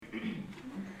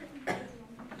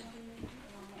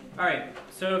Alright,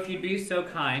 so if you'd be so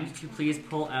kind to please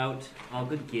pull out all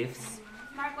good gifts.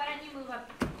 Mark, why don't you move up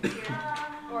here?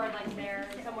 Or like there,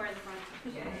 somewhere in the front.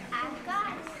 I've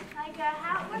got like a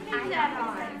hat. What is that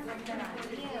on?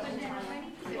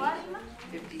 What?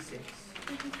 56.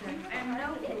 And no,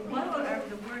 what are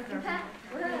the words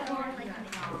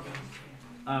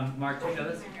are? Mark, do you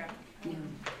know this?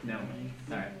 No.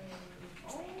 Alright.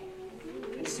 I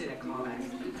just did a callback.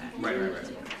 Right.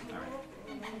 Alright.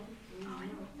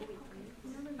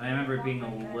 I remember it being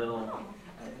a little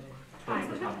towards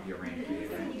the top of your range for you,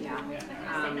 right?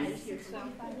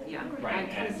 Yeah. Right.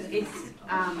 It's,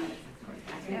 I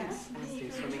think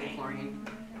it's swimming and chlorine.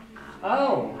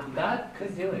 Oh, that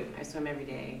could do it. I swim every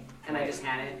day, and I just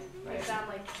had it. You sound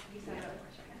like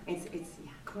really It's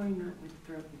chlorine not with the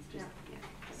throat. It's just,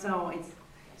 So it's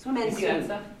swim and You see that swim.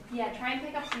 stuff? Yeah, try and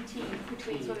pick up some tea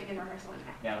between swimming and rehearsal.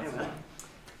 Yeah, let's I do will.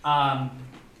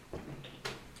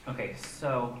 it. Okay,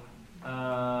 so,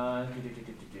 5 minutes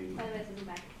in the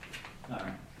back.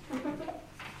 alright.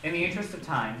 In the interest of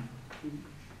time,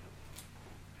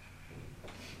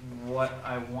 what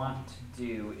I want to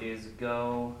do is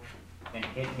go and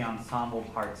hit the ensemble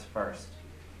parts first.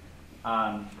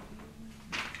 As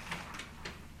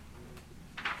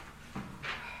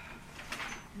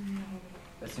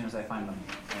soon as I find them,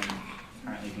 and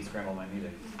apparently he scrambled my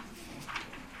music.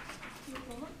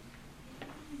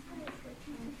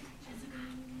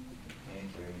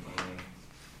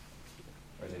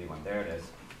 Where's 81? There it is.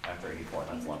 After 84,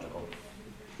 that's logical.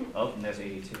 Oh, and there's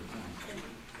 82. You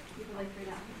can like read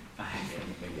out. I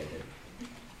think maybe I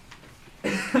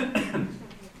did.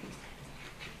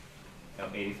 Oh,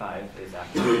 85 is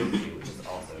after 82, which is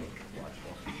also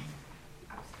logical.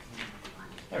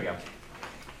 There we go.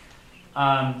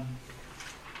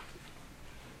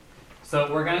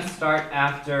 So we're going to start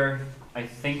after, I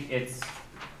think it's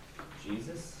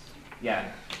Jesus?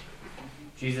 Yeah.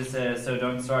 Jesus says, so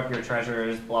don't store up your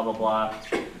treasures, blah, blah, blah.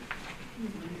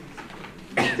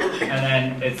 And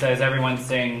then it says, everyone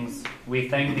sings, we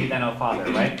thank thee then, O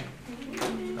Father, right?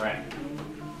 All right.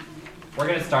 We're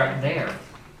going to start there.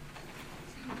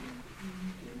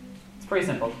 It's pretty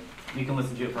simple. You can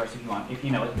listen to it first if you want. If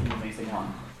you know it, you may sing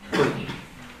along.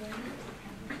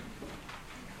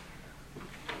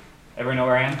 Everyone know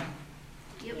where I am?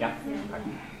 Yep. Yeah?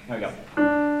 Okay. There we go.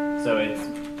 So it's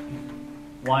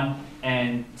 1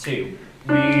 and 2.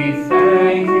 We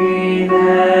thank thee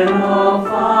then, O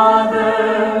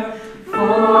Father,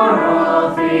 for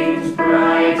all things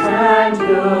bright and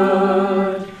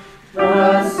good,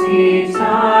 the seed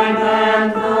time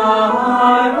and the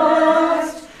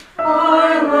harvest,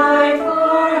 our life,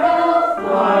 our health,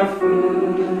 our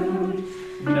food.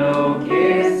 No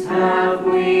gifts have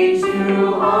we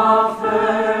to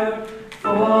offer, for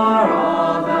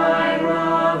all thy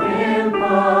love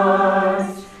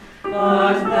imparts,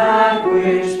 but that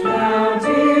which thou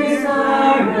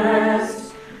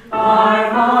desirest, our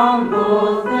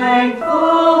humble,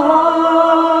 thankful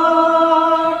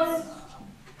hearts.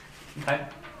 Okay,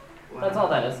 that's all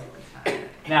that is.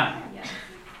 Now,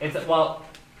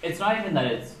 it's not even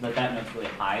that that note's really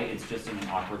high. It's just in an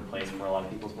awkward place for a lot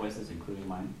of people's voices, including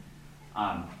mine.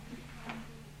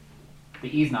 The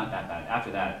E's not that bad.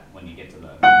 After that, when you get to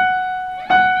the,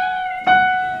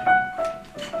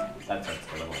 that starts a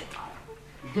little high.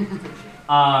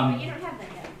 But you don't have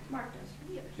that yet. Mark does.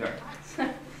 Sure. It's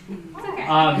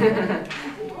okay.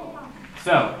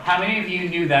 So, how many of you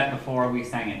knew that before we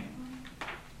sang it?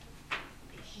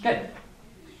 Good.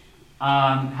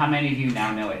 How many of you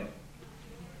now know it?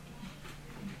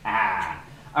 Ah.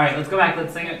 All right, let's go back.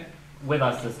 Let's sing it with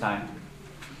us this time.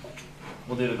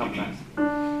 We'll do it a couple times.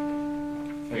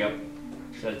 Here we go.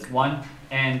 So it's 1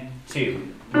 and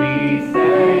 2. We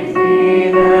thank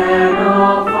thee then,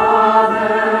 O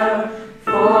Father,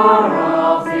 for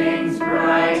all things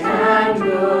bright and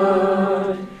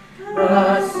good,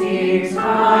 the seed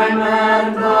time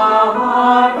and the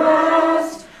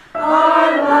harvest,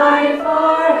 our life,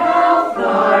 our health,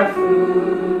 our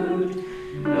food.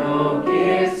 No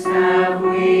gifts have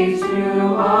we to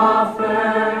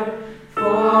offer, for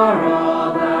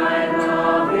all thy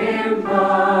love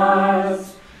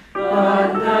imparts,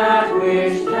 but that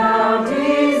which thou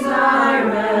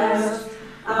desirest,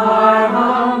 our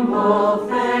humble,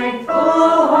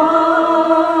 thankful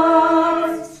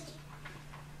hearts.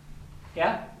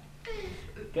 Yeah?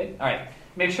 Good? All right.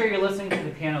 Make sure you're listening to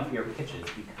the piano for your pitches,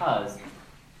 because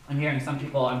I'm hearing some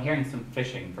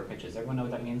fishing for pitches. Everyone know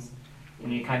what that means?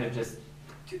 When you kind of just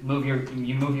move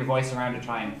your voice around to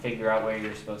try and figure out where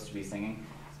you're supposed to be singing.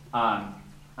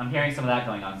 I'm hearing some of that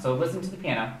going on. So listen to the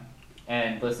piano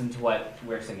and listen to what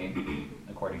we're singing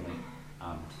accordingly.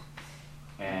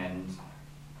 And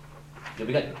you'll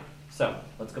be good. So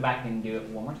let's go back and do it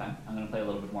one more time. I'm going to play a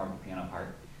little bit more of a piano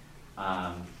part,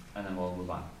 and then we'll move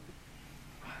on.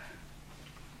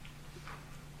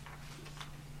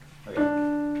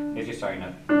 Okay. Here's your starting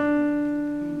note.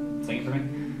 Sing it for me.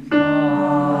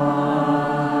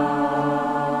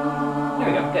 There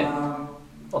we go. Good. A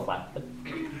little flat, but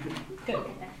good.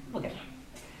 Okay. Here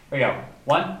we go.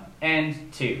 1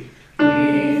 and 2. We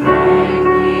thank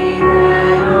thee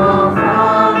then, O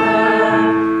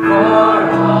Father,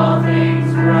 for all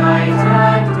things bright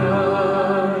and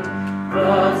good,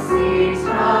 the seed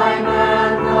time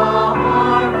and the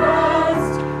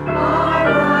harvest,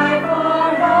 our life,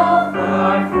 our health,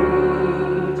 our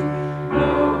food.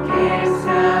 No gifts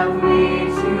have we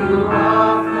to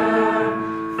offer,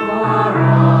 for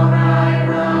all thy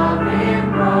love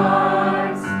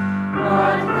imparts,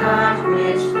 but that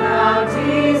which thou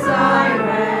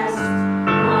desirest,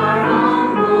 our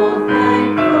humble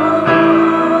thankfulness.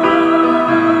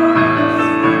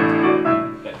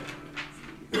 Good.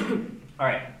 All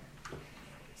right.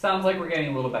 Sounds like we're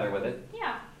getting a little better with it.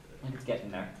 Yeah. Like it's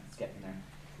getting there. It's getting there.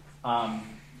 All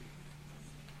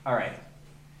right.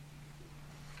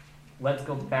 Let's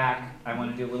go back. I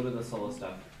want to do a little bit of the solo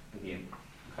stuff with you.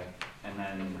 Okay. And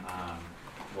then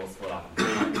we'll split off.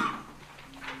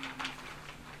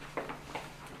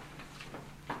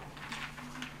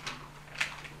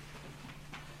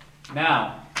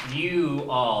 Now, you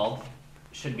all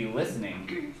should be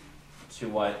listening to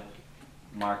what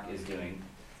Mark is doing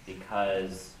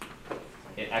because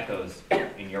it echoes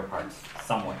in your parts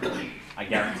somewhere. I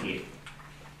guarantee it.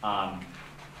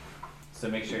 So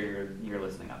make sure you're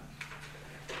listening up.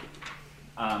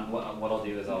 What I'll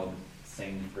do is I'll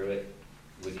sing through it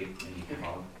with you and you can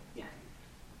follow. Yeah.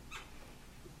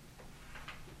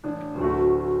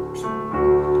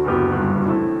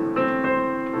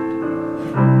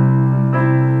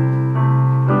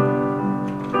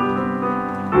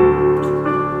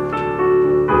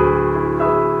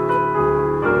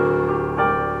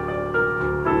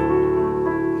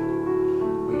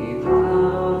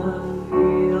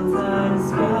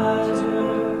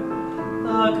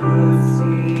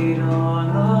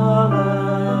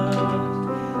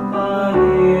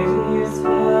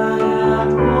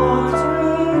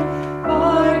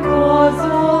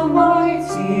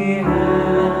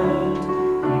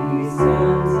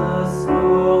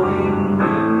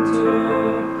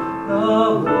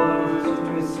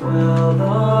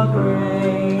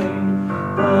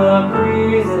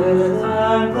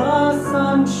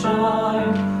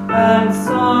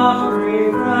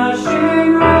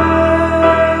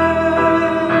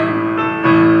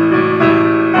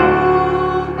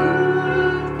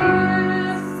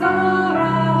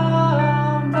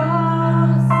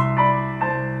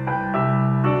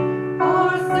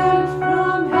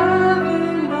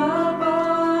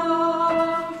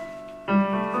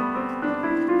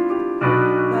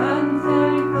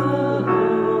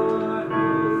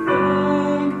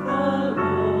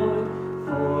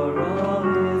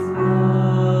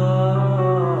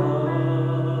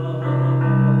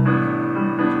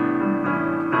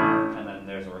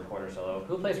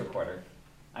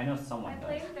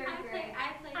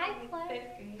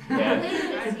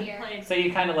 So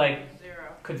you kind of like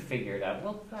could figure it out.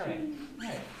 Well, all right,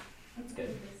 that's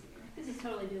good. This is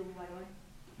totally doable, by the way.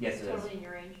 Yes, it is. Totally in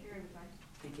your range. You're gonna be fine.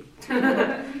 Thank you.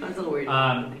 I was a little worried.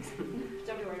 Don't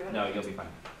be worried about No, it. you'll be fine.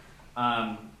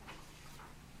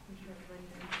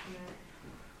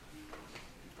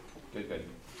 Good.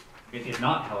 It is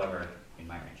not, however, in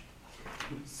my range.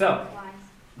 So,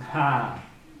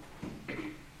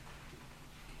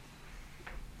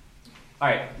 all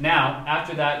right. Now,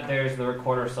 after that, there's the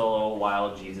recorder solo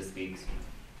while Jesus speaks,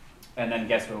 and then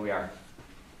guess where we are?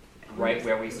 Right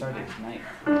where we started tonight.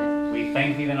 We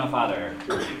thank thee then, O Father.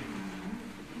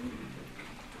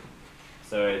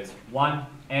 So it's 1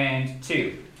 and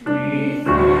 2. We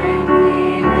thank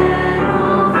thee then,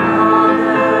 O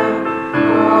Father,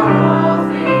 for all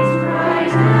things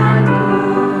bright and good,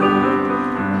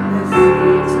 the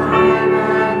seed time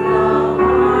and the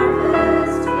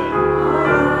harvest,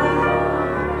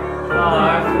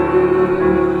 our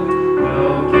food. No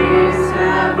gifts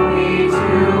have we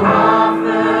to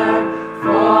offer,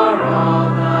 for all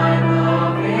thy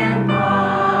love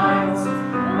imparts,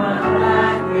 but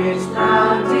that which thou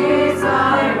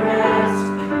desirest,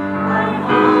 our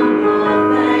humble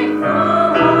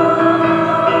thankfulness.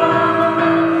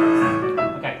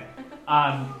 Okay.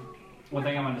 One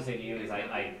thing I wanted to say to you is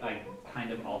I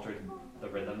kind of altered the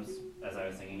rhythms as I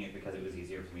was singing it because it was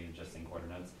easier for me to just sing quarter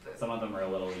notes. Some of them are a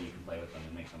little, you can play with them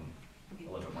and make them a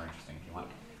little bit more interesting if you want.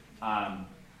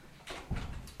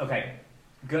 Okay,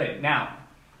 good. Now,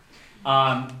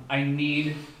 I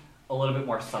need a little bit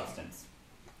more substance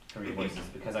from your voices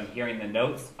because I'm hearing the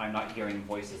notes. I'm not hearing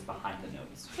voices behind the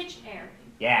notes. Pitched air.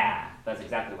 Yeah, that's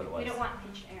exactly what it was. We don't want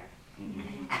pitched air.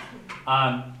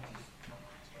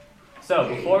 So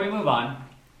before we move on,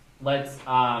 let's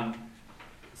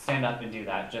stand up and do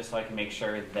that just so I can make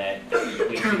sure that we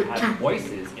do have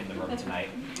voices in the room tonight.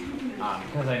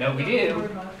 Because I know we do,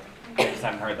 I just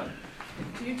haven't heard them.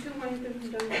 Do you two want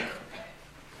them done?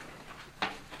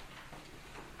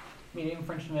 Medium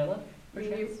French vanilla?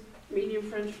 Medium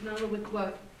French vanilla with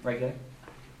what? Regular?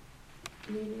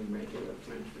 Medium regular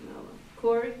French vanilla.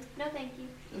 Corey? No, thank you.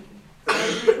 Okay.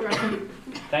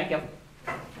 Thank you.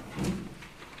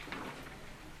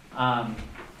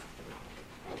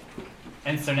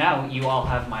 And so now you all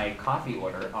have my coffee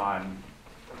order on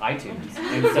iTunes,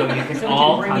 and so you can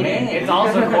all bring come it in. in. It's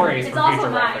also Corey's It's for also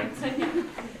future mine. reference.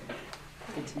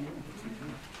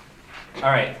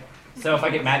 All right. So if I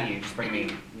get mad at you, just bring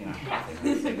me,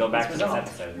 coffee. So go back to this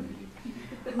episode.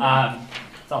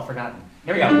 It's all forgotten.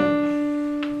 Here we go.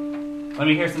 Let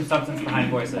me hear some substance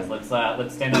behind voices. Let's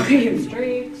stand up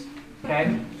straight.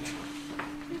 Okay.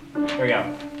 Here we go.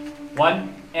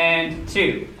 1 and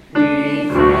 2. We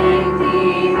thank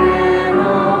thee, then, O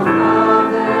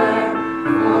Father,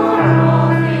 for all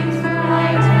things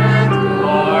bright and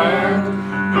good,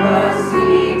 the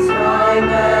seed time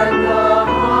and the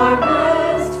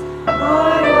harvest,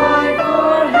 our life,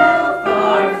 our health,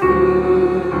 our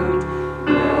food.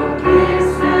 No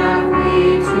gifts have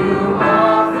we to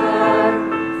offer,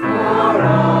 for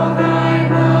all thy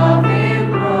love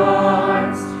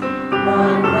imparts,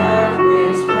 but that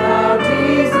which thou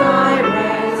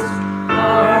desirest,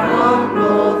 our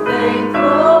humble,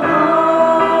 thankful hearts.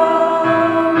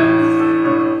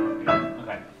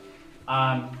 Okay.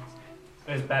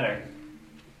 It was better.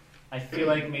 I feel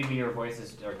like maybe your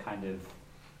voices are kind of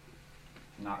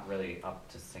not really up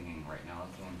to singing right now.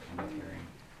 That's what I'm kind of hearing.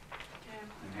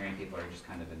 I'm hearing people are just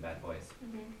kind of in bad voice.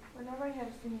 Whenever I have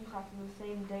singing class on the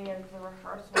same day as the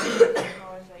rehearsal, I'm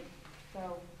always like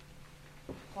so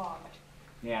clogged.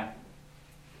 Yeah.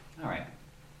 All right.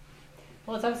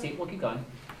 Well, let's have a seat. We'll keep going.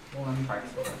 We'll learn the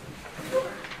parts.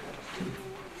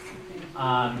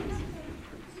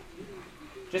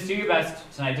 Just do your best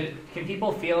tonight. Can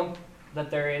people feel that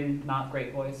they're in not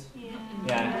great voice? Yeah.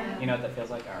 Yeah. You know what that feels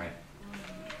like? All right.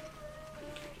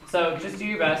 So just do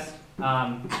your best.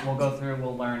 We'll go through.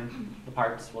 We'll learn the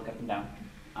parts. We'll get them down.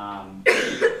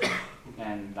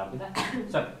 And that'll be that.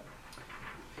 So.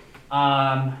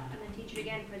 And then teach it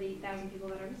again for the 1,000 people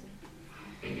that are missing.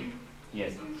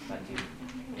 Yes, that too.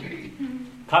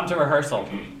 Come to rehearsal.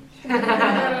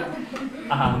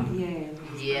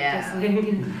 Yeah.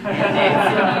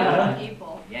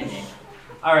 People.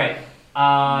 All right.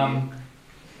 I'm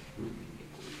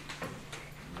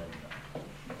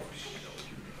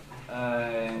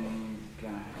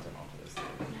gonna have to alter this.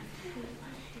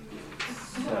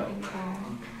 So,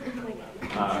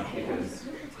 because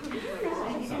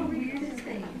some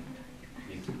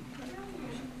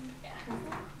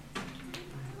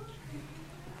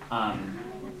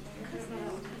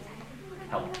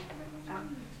help.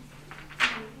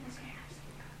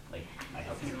 Like, I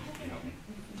help you. You help me.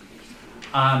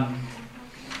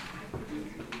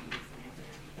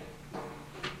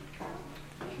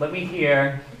 Let me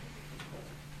hear.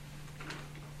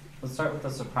 Let's start with the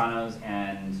sopranos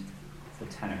and the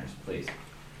tenors, please.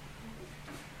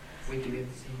 Wait, do we have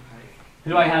the same part? Who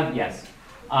do I have? Yes.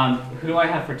 Who do I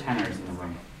have for tenors in the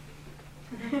room?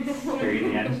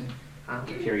 Period, the end. Huh?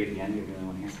 Period, the end. You're the only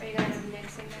one here. Are you going to have Nick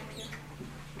sing that too?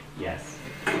 Yes.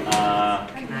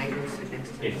 Can I go sit next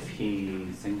to him? If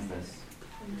he sings this.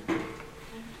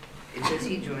 It says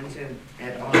he joins it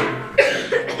at all.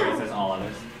 It says all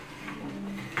others.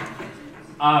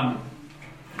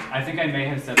 I think I may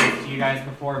have said this to you guys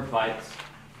before, but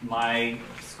my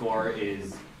score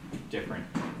is different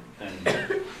than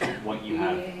what you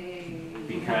have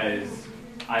because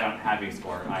I don't have a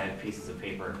score. I have pieces of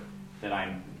paper that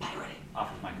I'm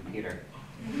off of my computer.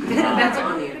 That's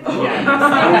on you.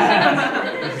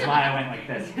 Yeah. This is why I went like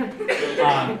this.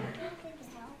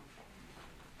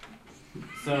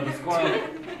 So the score.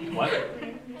 What?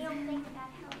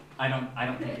 I don't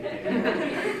think it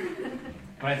did.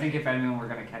 But I think if anyone were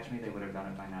going to catch me, they would have done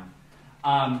it by now.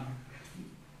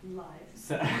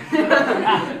 So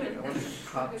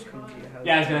Cops come to your house.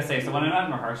 yeah, I was going to say, so when I'm at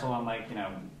rehearsal on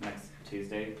next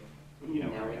Tuesday, you know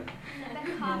where I am.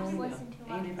 The cops listen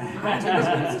to us.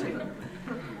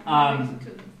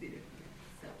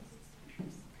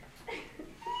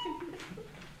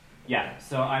 Yeah,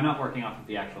 so I'm not working off of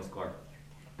the actual score.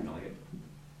 I don't like it.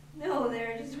 No,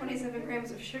 there are just 27 grams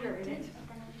of sugar in it.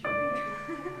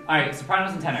 All right,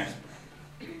 sopranos and tenors.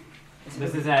 So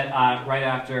this is at right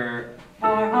after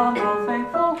Our Humble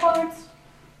Thankful Hearts,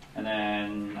 and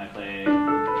then I play,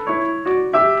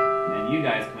 and you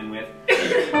guys come in with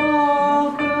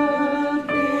All Good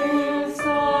Gifts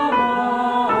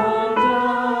Around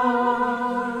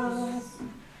Us,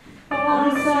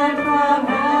 are sent from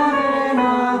heaven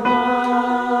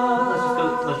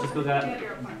above. Let's just go that.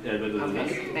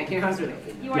 Okay, thank you. I was really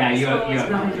good. Yeah, you have.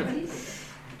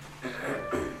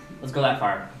 Let's go that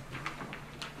far.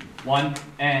 1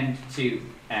 and 2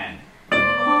 and.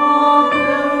 All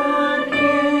good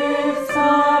gifts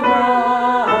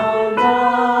around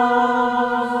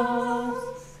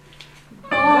us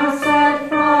are sent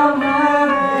from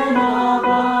heaven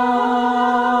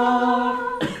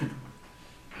above.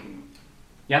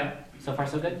 Yep. So far,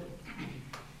 so good.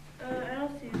 I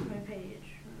don't see my page.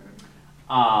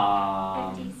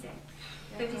 56.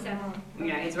 57.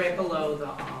 Yeah, it's right below the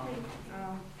all.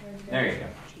 There you go.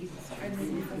 Jesus.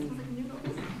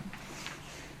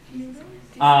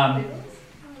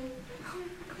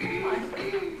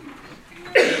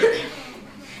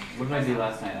 What did I do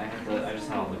last night? I just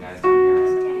had all the guys down here.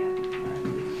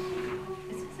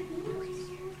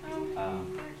 Alright.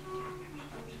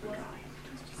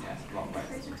 Yeah, well, right.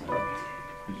 That's what's up.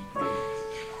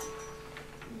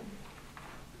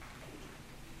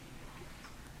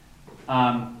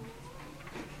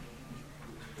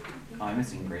 Oh, I'm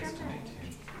missing Grace tonight too.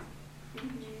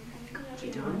 She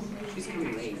done? She's gonna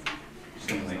be late. She's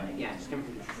gonna be late. Yeah, she's gonna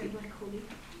be late.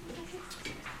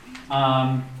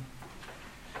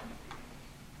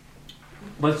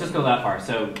 Let's just go that far.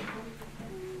 So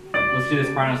let's do the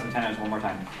sopranos and tenors one more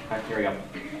time. Okay, here we go.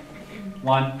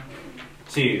 1,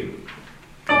 2.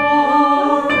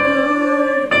 All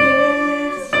good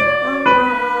gifts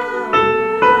around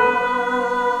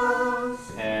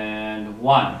us. And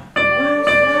 1.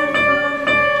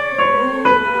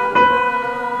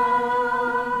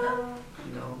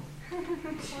 No.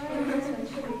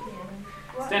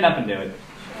 Stand up and do it.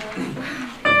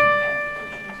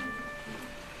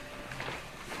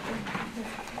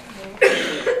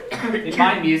 In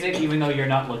my music, even though you're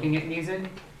not looking at music,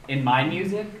 in my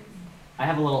music, I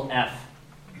have a little F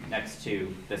next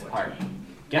to this part.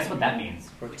 Guess what that means?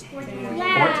 Forte.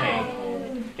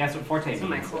 Guess what forte So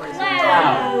my means? chords.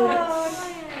 Loud.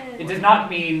 It does not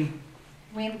mean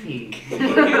wimpy.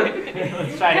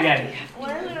 Let's try it again. When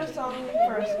I learn a song the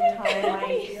first time,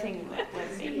 I sing it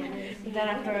with me. And then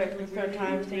after the third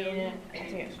time singing it, I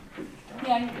sing it.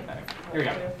 Yeah, you get better. Here we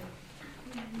go.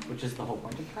 Which is the whole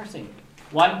point of parsing.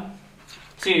 1,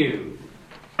 2.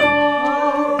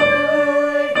 All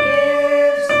good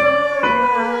gifts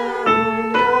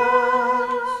around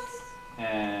us.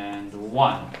 And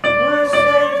 1.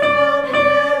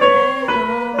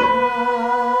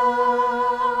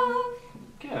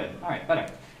 Good. All right, better.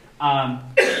 I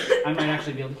might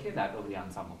actually be able to hear that over the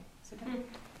ensemble.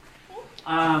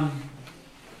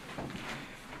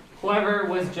 Whoever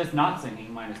was just not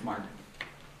singing, minus Mark.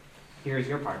 Here's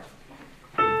your part.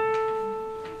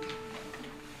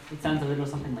 It sounds a little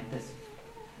something like this.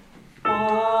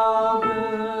 All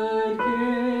good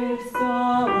gifts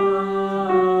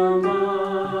around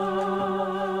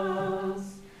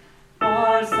us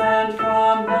are sent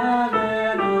from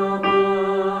heaven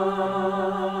above.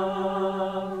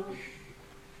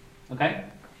 Okay?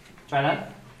 Try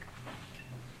that.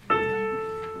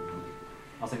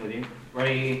 I'll sing with you.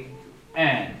 Ready?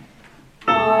 And.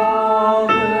 All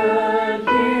good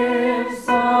gifts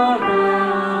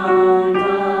around us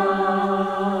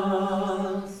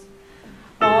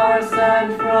are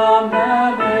sent from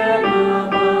heaven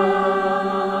above.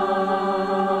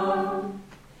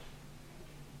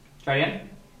 Try again.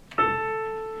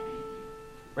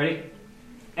 Ready?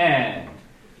 And.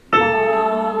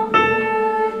 All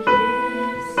good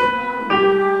gifts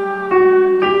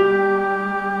around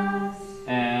us.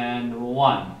 And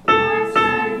 1.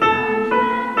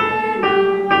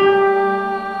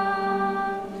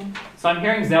 So I'm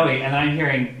hearing Zoe, and then I'm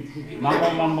hearing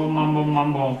mumble, mumble, mumble,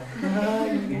 mumble.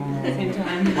 At the same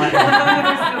time.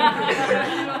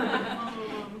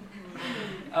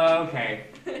 Okay.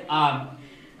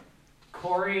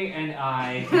 Corey and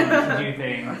I tend to do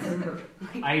things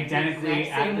identically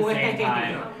Exact at same the way. same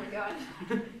time Oh my gosh.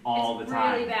 all the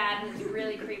time. Really bad and it's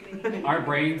really creepy. Our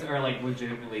brains are like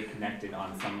legitimately connected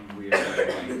on some weird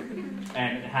way.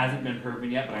 And it hasn't been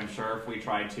proven yet, but I'm sure if we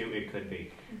tried to, it could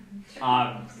be.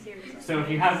 Seriously. So if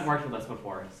you haven't worked with us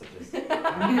before, such as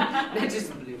That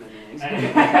just blew my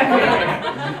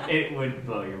mind. it would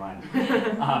blow your mind.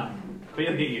 But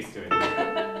you'll get used to it.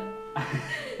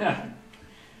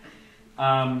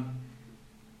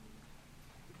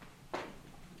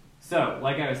 So,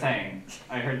 like I was saying,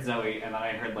 I heard Zoe, and then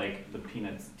I heard like the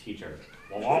Peanuts teacher.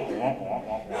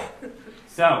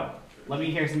 So, let me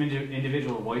hear some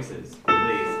individual voices,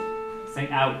 please. Sing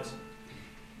out.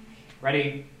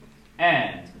 Ready?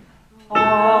 And.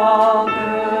 All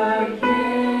good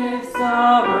gifts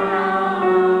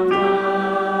around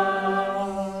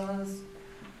us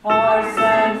are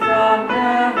sent from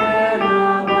heaven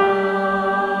above.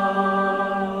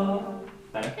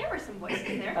 Better? There were some voices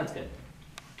there. That's good.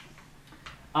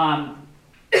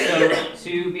 So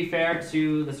to be fair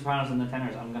to the sopranos and the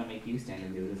tenors, I'm gonna make you stand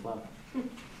and do it as well.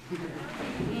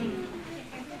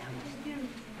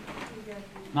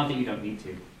 Not that you don't need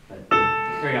to, but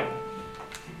here we go.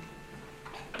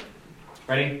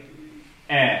 Ready?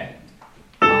 And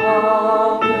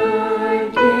all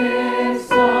good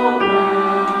gifts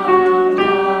around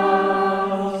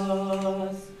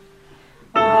us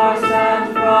are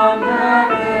sent from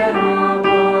heaven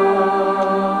above.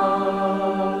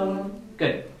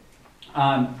 Good.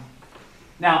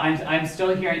 Now I'm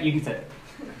still hearing. You can sit.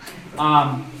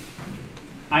 I'm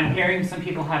hearing some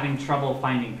people having trouble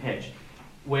finding pitch,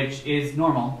 which is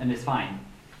normal and is fine.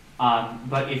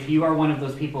 But if you are one of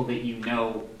those people that you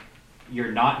know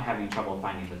you're not having trouble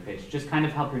finding the pitch, just kind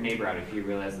of help your neighbor out if you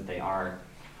realize that they are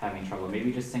having trouble.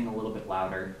 Maybe just sing a little bit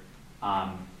louder,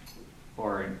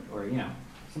 or you know,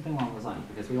 something along those lines.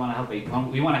 Because we want to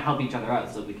help each other out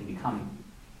so that we can become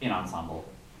an ensemble,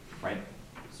 right?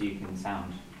 So you can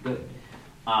sound good.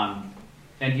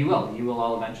 And you will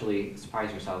all eventually surprise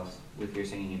yourselves with your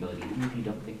singing ability, even if you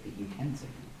don't think that you can sing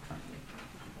currently.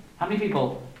 How many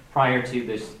people prior to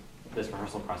this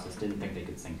rehearsal process didn't think they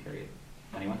could sing, period?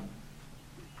 Anyone?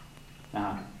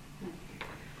 Uh-huh.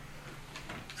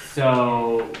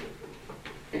 So,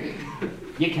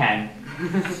 you can.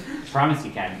 Promise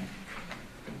you can.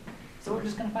 So we're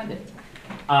just going to find it.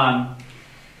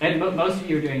 And most of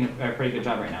you are doing a pretty good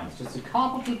job right now. It's just a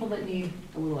couple people that need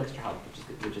a little extra help,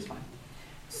 which is fine.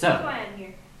 So, That's why I'm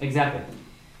here. exactly.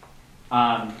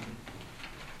 And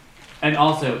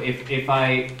also, if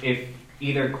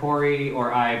either Corey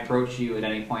or I approach you at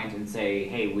any point and say,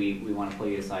 hey, we want to pull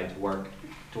you aside to work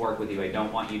with you. I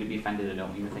don't want you to be offended. I don't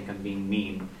want you to think I'm being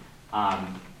mean.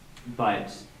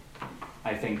 But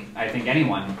I think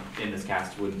anyone in this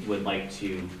cast would like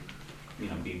to,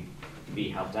 be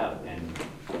helped out and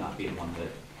not be the one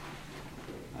that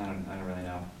I don't really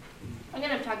know. I'm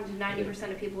gonna be talking to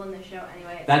 90% of people in this show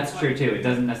anyway. That's true too. It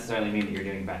doesn't necessarily mean that you're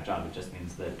doing a bad job. It just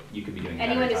means that you could be doing a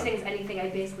better Anyone who job. sings anything, I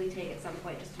basically take at some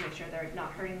point just to make sure they're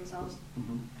not hurting themselves.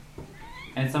 Mm-hmm.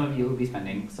 And some of you will be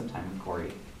spending some time with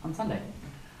Corey on Sunday.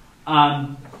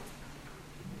 Mm-hmm.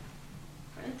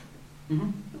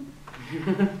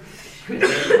 You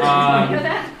know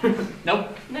that?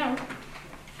 Nope. No.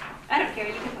 I don't care.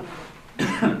 You can tell me.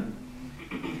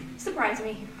 Surprise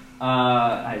me.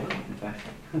 I will, in fact.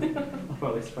 I'll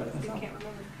probably surprise I myself. can't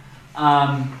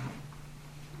remember.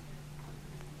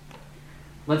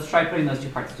 Let's try putting those two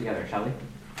parts together, shall we?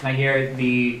 Can I hear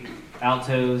the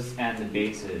altos and the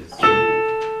basses?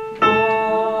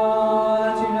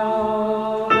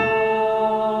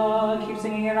 Keep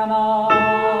singing it on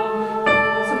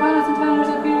sopranos and tenors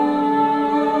up here.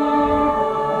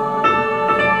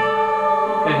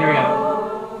 Good, here we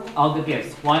go. All good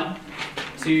gifts. 1,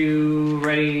 2,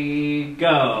 ready,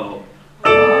 go.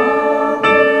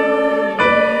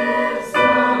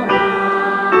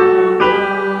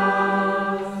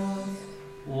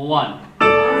 One.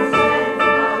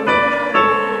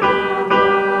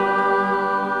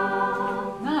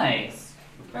 Nice.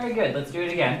 Very good. Let's do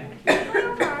it again.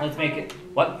 Let's make it.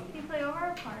 What? You play over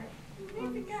our part. We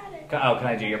forgot it. Oh, can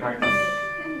I do your part?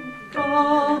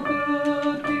 All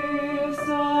good gifts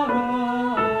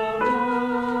around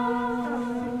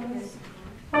us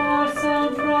are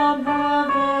sent from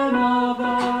heaven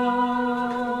above.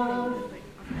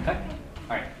 Okay. All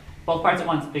right. Both parts at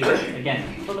once, please. Again,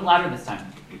 a little bit louder this time.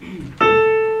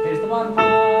 Here's the bottom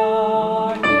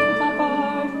part. Here's the top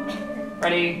part.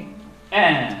 Ready?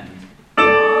 And.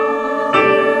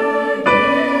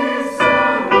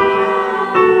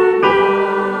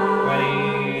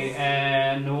 Ready?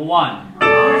 And 1.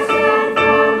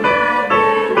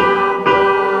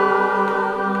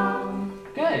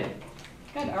 Good.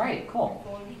 Good. All right. Cool.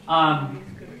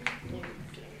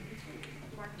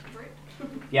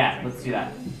 Yeah. Let's do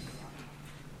that.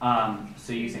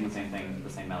 So you sing the same thing, the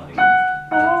same melody. Okay.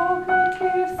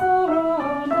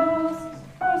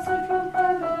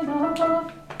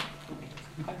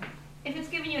 If it's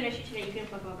giving you an issue today, you can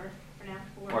flip over for now.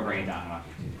 Or bring it down an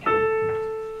octave too.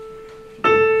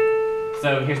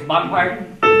 So here's the bottom part.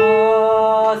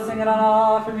 Oh, sing it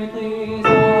on for me, please.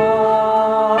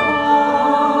 Oh.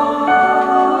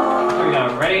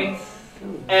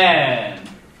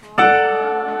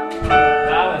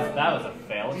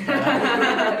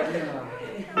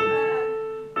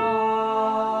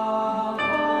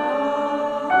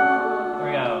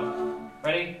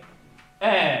 Ready?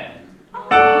 And.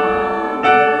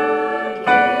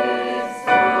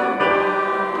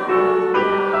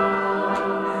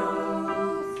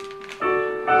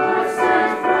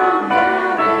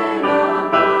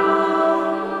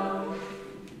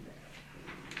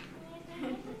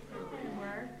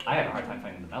 I had a hard time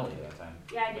finding the melody that time.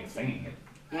 Yeah, I did Like too. singing it.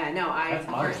 Yeah, no, That's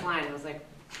the hard. first line, I was like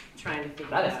trying to figure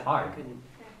That it is out. hard. I couldn't.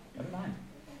 Never mind.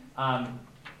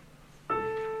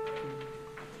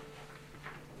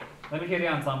 Let me hear the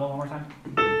ensemble one more time.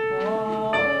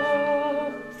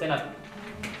 Stand up.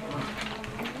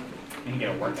 You can get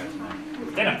a workout tonight.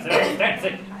 Stand up, sit up, stand,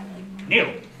 sit.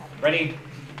 Kneel. Ready?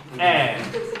 And.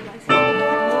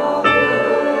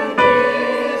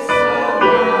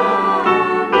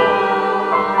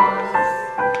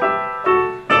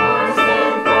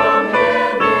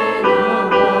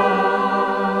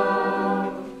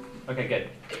 Okay, good.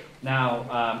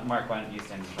 Now, Mark, why don't you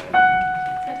stand beside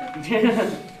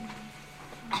it?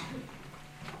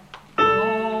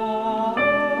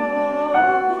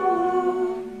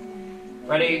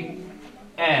 Ready?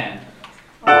 And.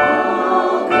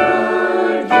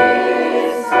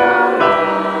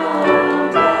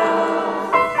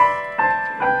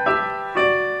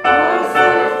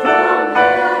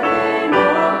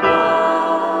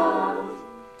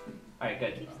 Alright,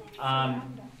 good.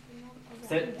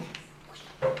 Sit.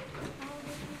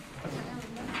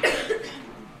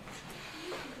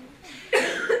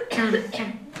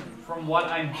 From what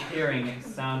I'm hearing, it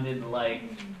sounded like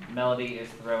Melody is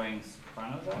throwing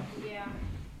sopranos out. Yeah.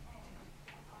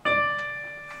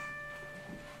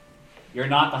 You're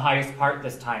not the highest part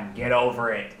this time. Get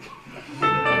over it.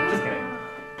 Just kidding.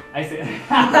 I see.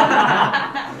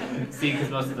 See, because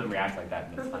most of them react like that,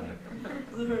 and it's funny.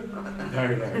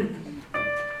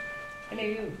 Hello,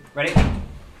 you. Ready?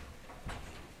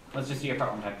 Let's just do your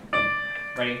part one time.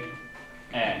 Ready?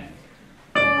 And.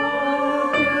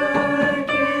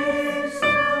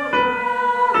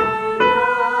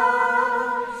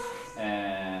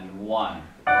 And one.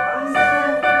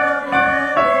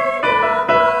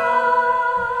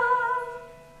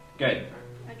 Good.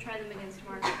 I try them against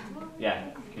tomorrow.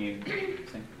 Yeah. Can you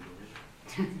sing?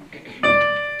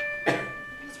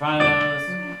 Sopranos.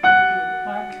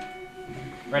 Mark.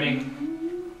 Ready?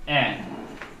 And.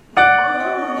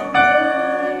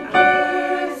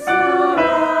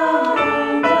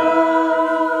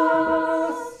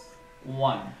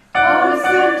 One.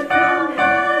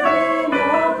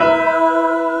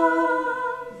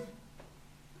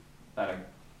 Better.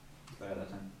 Better that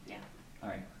time? Yeah.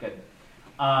 Alright, good.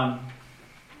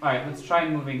 Alright, let's try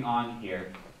moving on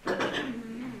here. What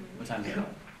time is it? I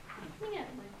think at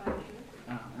like 5 minutes.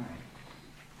 Oh, alright.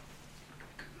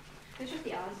 It's just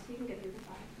the odds, so you can get through the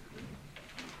 5.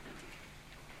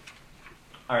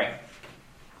 Alright.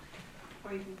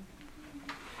 Or you can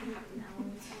have an hour.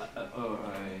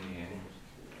 Yeah.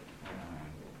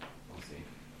 We'll see.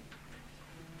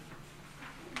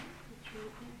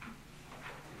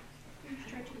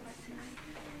 Try to do that tonight.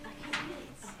 I can't do it.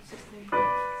 Oh, 6:30.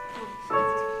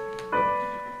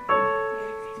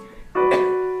 I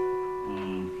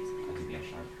could be a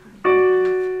sharp.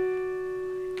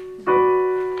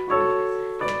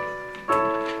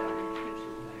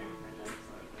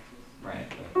 Right,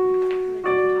 but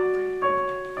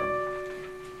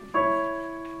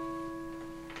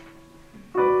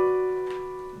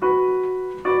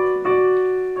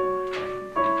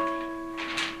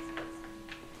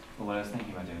well, what I was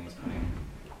thinking about doing is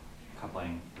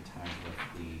coupling the tenors with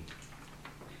the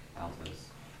altos.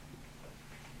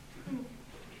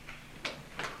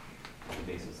 The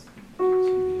basses to be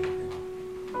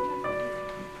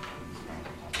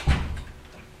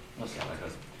We'll see how that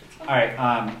goes. Alright,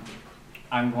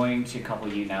 I'm going to couple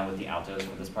you now with the altos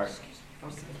for this part.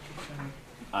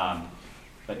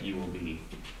 But you will be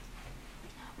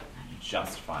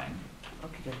just fine.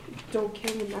 Okay, don't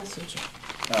kill the messenger.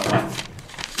 Oh, what?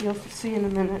 You'll see in a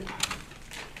minute.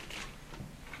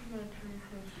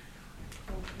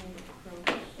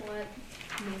 What?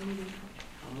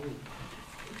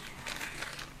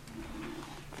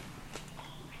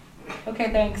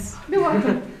 Okay, thanks. You're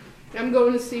welcome. I'm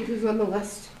going to see who's on the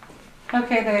list.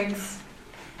 Okay, thanks.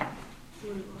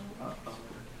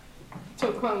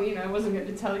 So, Colleen, I wasn't going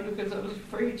to tell you because I was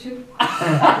afraid to.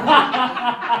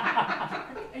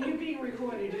 And you're being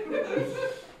recorded.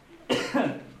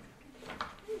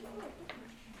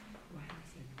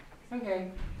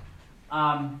 Okay.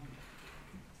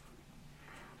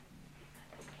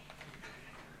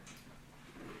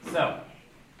 So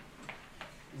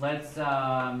let's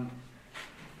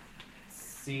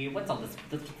see what's on this.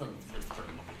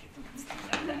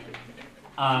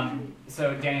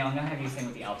 So Daniel, I'm gonna have you sing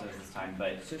with the altos this time,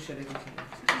 but So should I go to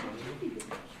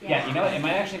yeah, you know what? It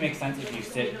might actually make sense if you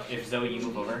sit, if Zoe, you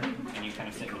move over and you kind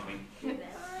of sit in between.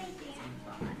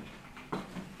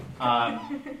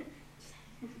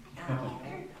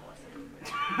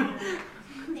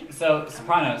 So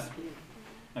Sopranos,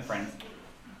 my friends,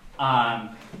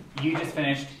 you just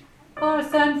finished "Or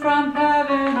Sent from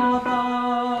Heaven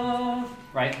Above,"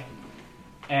 right?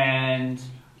 And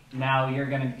now you're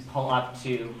gonna pull up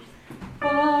to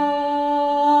 "Oh."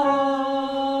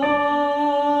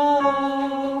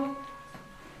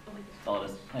 That's all it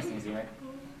is. Nice and easy, right?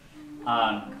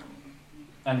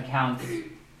 And the counts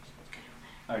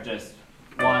are just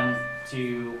 1,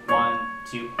 2, 1,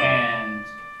 2, and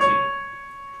 2.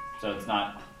 So it's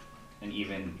not an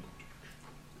even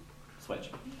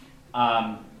switch.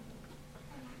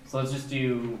 So let's just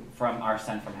do from "Are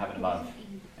Sent from Heaven Above"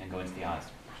 and go into the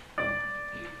Oz.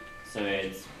 So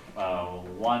it's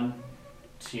 1,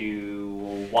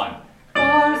 2, 1.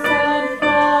 Are sent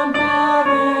from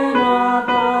heaven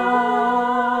above,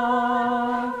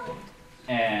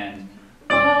 and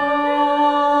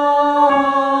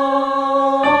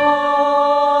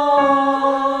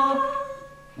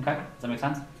okay, does that make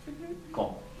sense?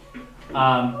 Cool.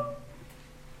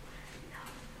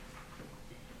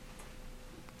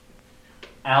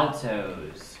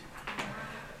 Altos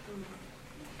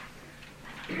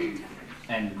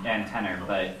and tenor,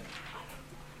 but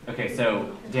okay.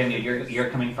 So Daniel, you're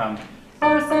coming from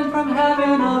 "Are sent from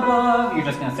heaven above." You're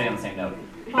just gonna stay on the same note.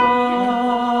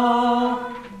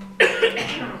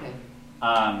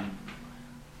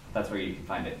 That's where you can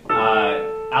find it.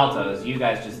 Altos, you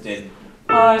guys just did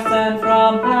 "Are sent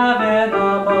from heaven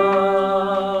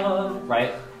above,"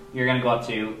 right? You're gonna go up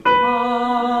to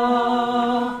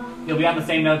You'll be on the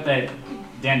same note that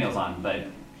Daniel's on, but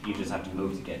you just have to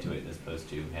move to get to it as opposed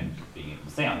to him being able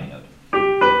to stay on the note.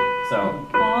 So,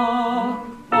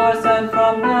 "Are sent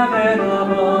from heaven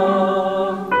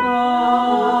above,"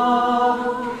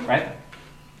 right?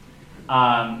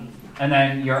 And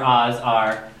then your ahs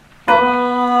are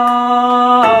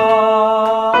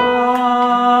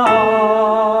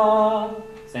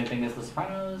same thing as the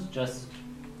Sopranos, just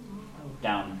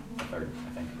down a third, I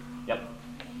think. Yep.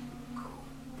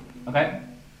 Okay.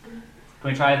 Can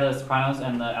we try the Sopranos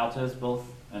and the altos both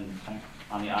and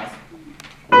on the ahs?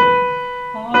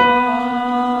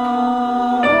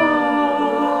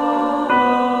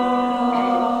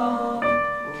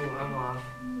 I'm off.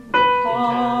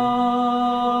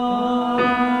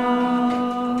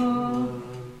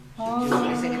 You want me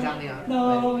to sing it down the aisle?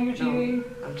 No, you're cheating.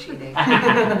 I'm cheating.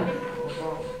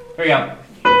 Here we go.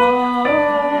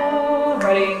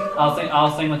 Ready?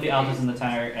 I'll sing with the altos and the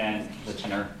tenor,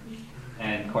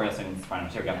 and Corey will sing with the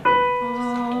Sopranos. Here we go.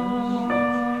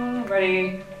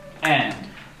 Ready? And.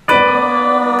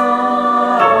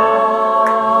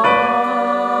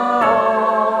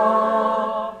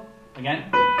 Again.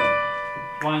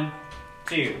 1,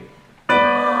 2.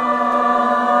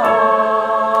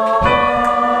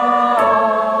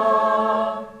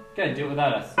 Good. Do it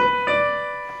without us.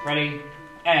 Ready?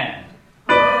 And.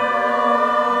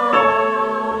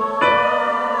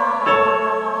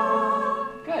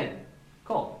 Good.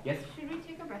 Cool. Yes? Should we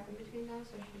take a breath in between those?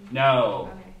 Or should we... No.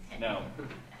 Okay. No.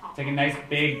 Take a nice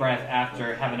big breath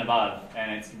after "heaven above,"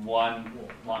 and it's one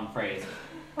long phrase.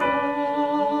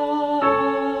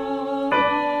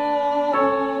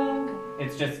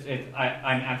 It's just,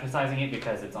 I'm emphasizing it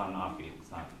because it's on an offbeat.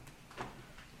 It's not,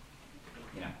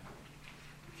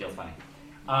 feels funny.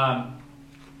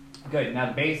 Good. Now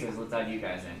the basses, let's add you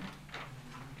guys in.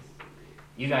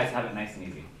 You guys have it nice and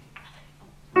easy.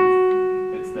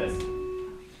 It's this.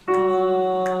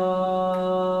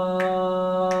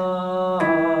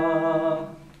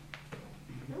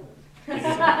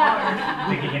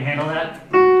 Think you can handle that?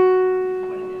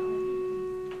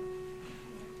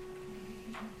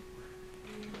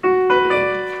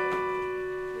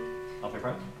 I'll play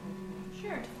pro?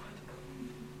 Sure.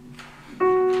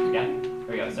 Yeah, here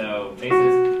we go. So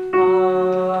basses.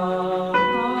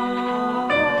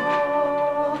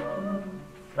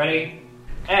 Ready?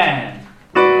 And.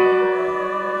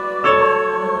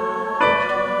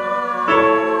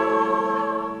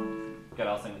 Good,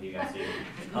 I'll sing with you guys so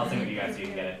you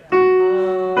can get it.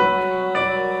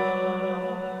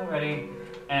 Ready?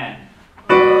 And.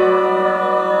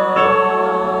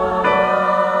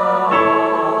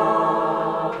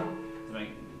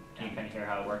 Can you kind of hear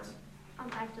how it works? I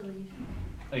have to leave.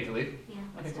 Oh, you can leave? Yeah.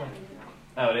 Okay, Let's cool. not leave it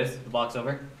Oh, it is? The block's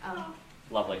over? all. Oh.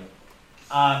 Lovely.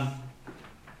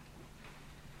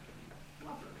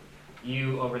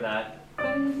 You over that.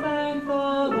 And thank the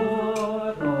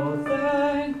Lord, oh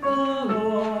thank the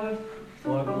Lord,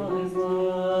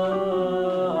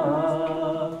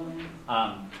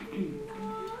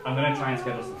 gonna try and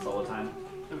schedule some solo time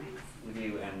Okay. with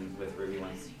you and with Ruby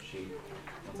once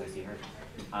I see her.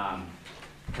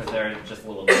 Because they're just a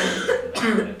little that we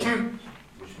should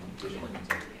look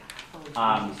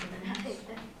into.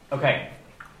 Okay.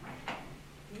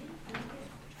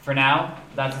 For now,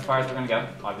 that's as far as we're gonna go,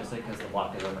 obviously, because the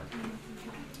block is over.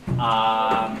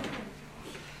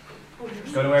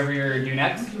 Go to wherever you're due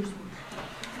next,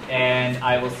 and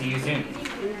I will see you soon.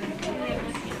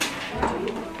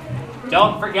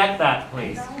 Don't forget that,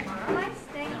 please. I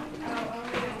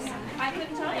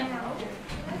couldn't tell you.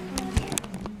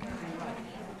 Can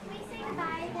we say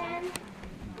goodbye then?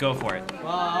 Go for it.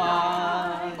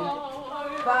 Bye.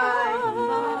 Bye.